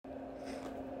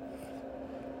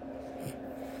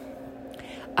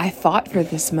I fought for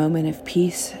this moment of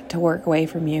peace to work away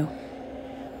from you.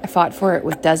 I fought for it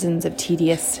with dozens of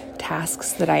tedious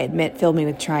tasks that I admit filled me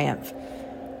with triumph.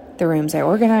 The rooms I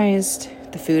organized,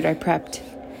 the food I prepped,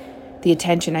 the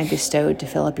attention I bestowed to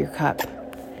fill up your cup,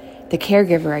 the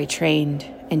caregiver I trained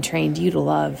and trained you to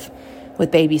love,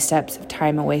 with baby steps of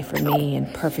time away from me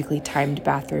and perfectly timed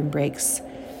bathroom breaks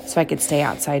so I could stay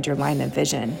outside your line of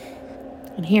vision.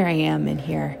 And here I am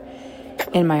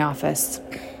in my office.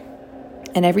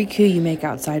 And every cue you make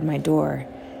outside my door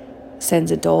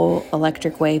sends a dull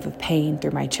electric wave of pain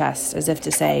through my chest, as if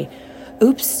to say,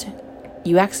 "Oops,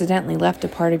 you accidentally left a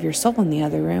part of your soul in the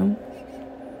other room."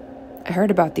 I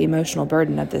heard about the emotional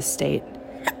burden of this state.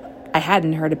 I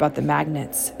hadn't heard about the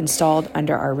magnets installed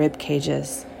under our rib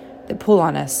cages that pull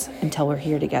on us until we're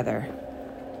here together.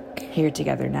 Here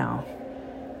together now.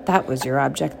 That was your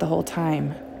object the whole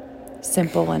time.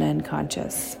 Simple and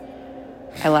unconscious.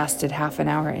 I lasted half an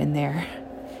hour in there.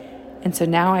 And so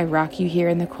now I rock you here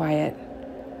in the quiet,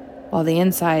 while the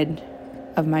inside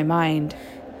of my mind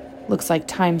looks like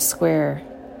Times Square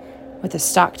with a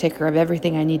stock ticker of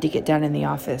everything I need to get done in the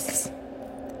office.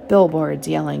 Billboards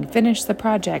yelling, "Finish the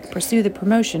project, pursue the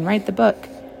promotion, write the book."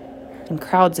 And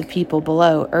crowds of people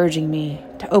below urging me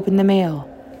to open the mail,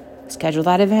 schedule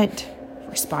that event,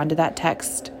 respond to that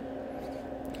text.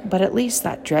 But at least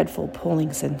that dreadful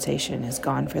pulling sensation is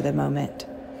gone for the moment.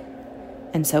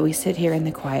 And so we sit here in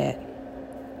the quiet,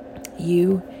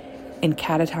 you in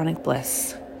catatonic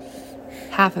bliss,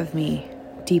 half of me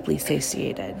deeply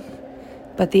satiated,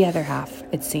 but the other half,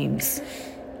 it seems,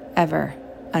 ever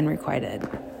unrequited.